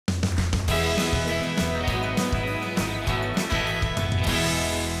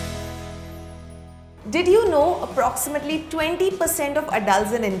Did you know approximately 20% of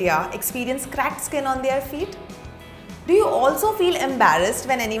adults in India experience cracked skin on their feet? Do you also feel embarrassed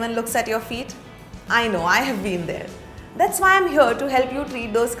when anyone looks at your feet? I know, I have been there. That's why I'm here to help you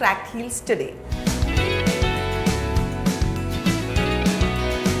treat those cracked heels today.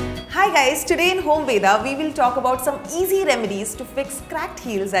 Hi guys, today in Homeveda we will talk about some easy remedies to fix cracked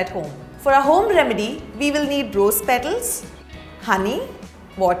heels at home. For a home remedy, we will need rose petals, honey,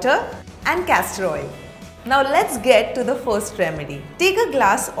 water and castor oil. Now let's get to the first remedy. Take a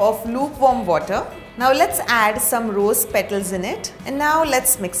glass of lukewarm water. Now let's add some rose petals in it and now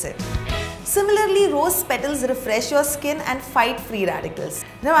let's mix it. Similarly, rose petals refresh your skin and fight free radicals.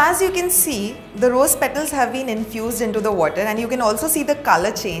 Now as you can see, the rose petals have been infused into the water and you can also see the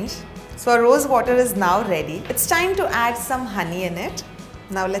color change. So our rose water is now ready. It's time to add some honey in it.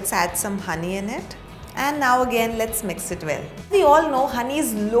 Now let's add some honey in it. And now again let's mix it well. We all know honey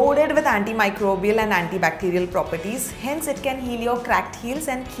is loaded with antimicrobial and antibacterial properties, hence it can heal your cracked heels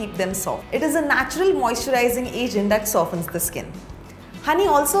and keep them soft. It is a natural moisturizing agent that softens the skin. Honey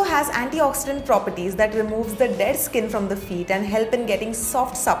also has antioxidant properties that removes the dead skin from the feet and help in getting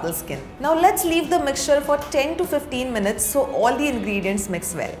soft, supple skin. Now let's leave the mixture for 10 to 15 minutes so all the ingredients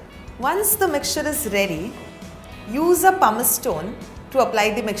mix well. Once the mixture is ready, use a pumice stone to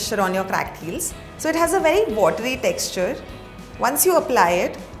apply the mixture on your cracked heels. So it has a very watery texture. Once you apply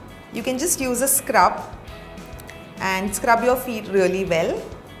it, you can just use a scrub and scrub your feet really well.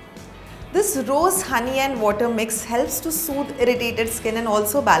 This rose, honey and water mix helps to soothe irritated skin and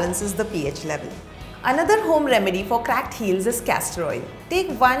also balances the pH level. Another home remedy for cracked heels is castor oil.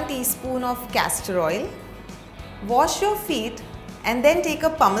 Take 1 teaspoon of castor oil, wash your feet and then take a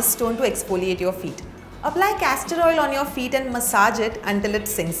pumice stone to exfoliate your feet. Apply castor oil on your feet and massage it until it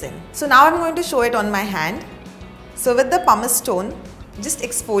sinks in. So now I'm going to show it on my hand. So with the pumice stone, just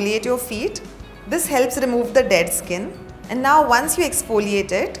exfoliate your feet. This helps remove the dead skin. And now once you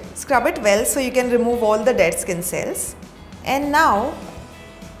exfoliate it, scrub it well so you can remove all the dead skin cells. And now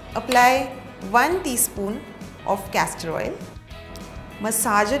apply 1 teaspoon of castor oil.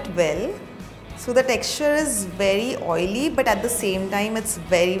 Massage it well. So the texture is very oily but at the same time it's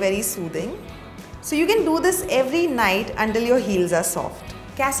very soothing. So you can do this every night until your heels are soft.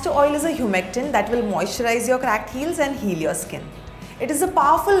 Castor oil is a humectant that will moisturize your cracked heels and heal your skin. It is a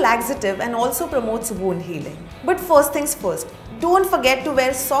powerful laxative and also promotes wound healing. But first things first, don't forget to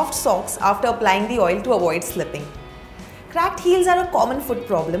wear soft socks after applying the oil to avoid slipping. Cracked heels are a common foot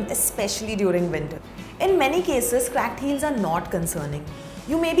problem, especially during winter. In many cases, cracked heels are not concerning.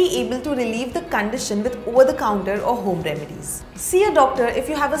 You may be able to relieve the condition with over-the-counter or home remedies. See a doctor if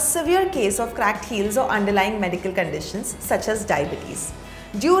you have a severe case of cracked heels or underlying medical conditions such as diabetes.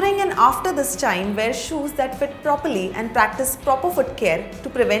 During and after this time, wear shoes that fit properly and practice proper foot care to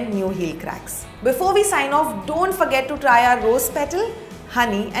prevent new heel cracks. Before we sign off, don't forget to try our rose petal,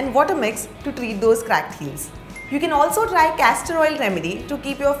 honey and water mix to treat those cracked heels. You can also try castor oil remedy to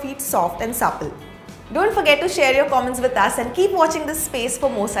keep your feet soft and supple. Don't forget to share your comments with us and keep watching this space for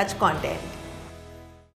more such content.